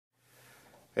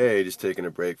Hey, just taking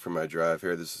a break from my drive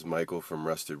here. This is Michael from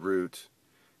Rusted Root,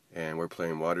 and we're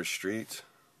playing Water Street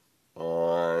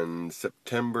on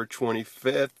September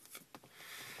 25th.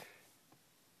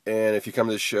 And if you come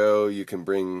to the show, you can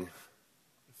bring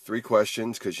 3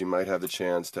 questions because you might have the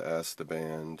chance to ask the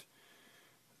band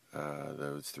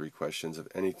those 3 questions of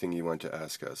anything you want to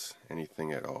ask us,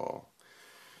 anything at all.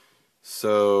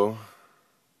 So,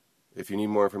 if you need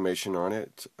more information on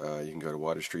it, you can go to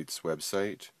Water Street's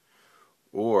website,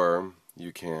 or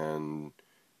you can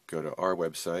go to our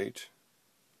website,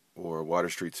 or Water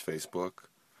Street's Facebook,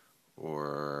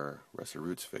 or Rusted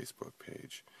Root's Facebook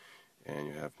page, and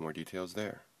you have more details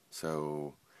there.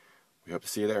 So we hope to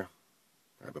see you there.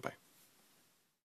 All right, bye-bye.